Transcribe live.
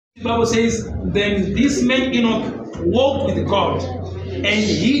The Bible says, then this man Enoch walked with God, and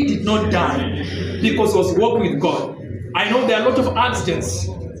he did not die because he was walking with God. I know there are a lot of accidents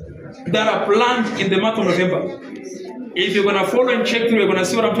that are planned in the month of November. If you're going to follow and check through, you're going to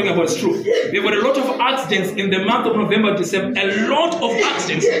see what I'm talking about is true. We've got a lot of accidents in the month of November, December. A lot of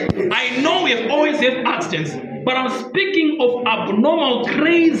accidents. I know we have always had accidents, but I'm speaking of abnormal,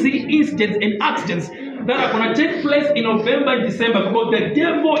 crazy incidents and accidents that are going to take place in November and December, because the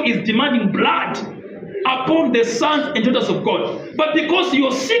devil is demanding blood upon the sons and daughters of God. But because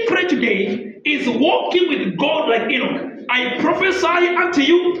your secret today is walking with God like Enoch, I prophesy unto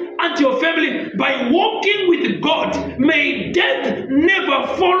you and to your family, by walking with God, may death never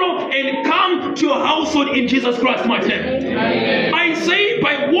follow and come to your household in Jesus Christ's mighty name. I say,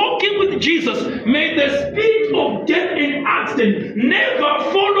 by walking with Jesus, may the spirit of death and accident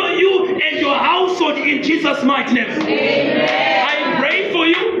never follow you and your household in Jesus' mighty name. I pray for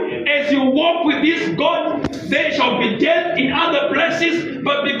you, as you walk with this God, there shall be death in other places,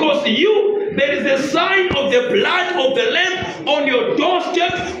 but because there is a sign of the blood of the Lamb on your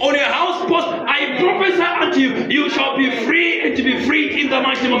doorstep, on your house post. I prophesy unto you, you shall be free and to be free in the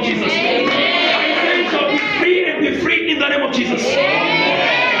mighty name of Jesus. I say you shall be free and be free in the name of Jesus.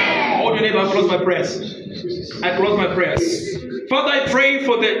 Hold your neighbor, I close my prayers. I close my prayers. Father, I pray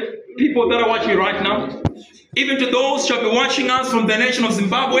for the people that are watching right now, even to those who shall be watching us from the nation of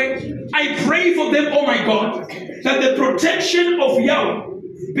Zimbabwe. I pray for them, oh my God, that the protection of Yahweh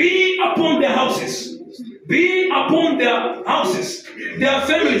be upon their houses, be upon their houses, their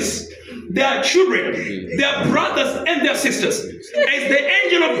families, their children, their brothers and their sisters, as the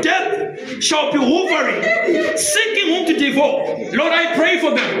angel of death shall be hovering, seeking whom to devour. Lord, I pray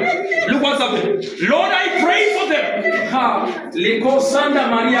for them. Look what's happening. Lord, I pray for them.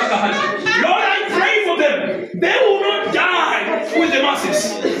 Lord, I pray for them. They will not die with the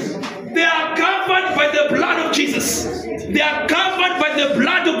masses. They are covered by the blood of Jesus. They are covered by the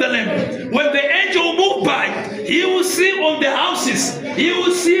blood of the Lamb. When the angel moves by, he will see on the houses, he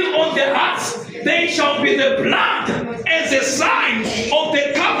will see on the hearts. They shall be the blood as a sign of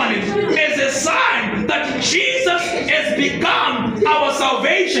the covenant, as a sign that Jesus has become our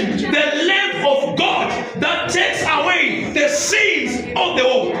salvation, the Lamb of God that takes away the sins of the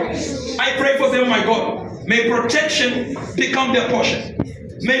world. I pray for them, my God. May protection become their portion.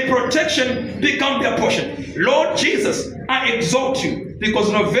 May protection become their portion. Lord Jesus, I exalt you,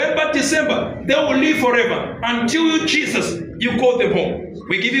 because November, December, they will live forever until you, Jesus, you call them home.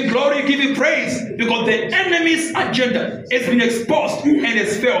 We give you glory, we give you praise, because the enemy's agenda has been exposed and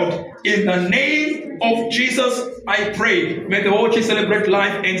has failed. In the name of Jesus, I pray. May the whole church celebrate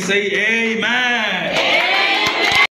life and say amen.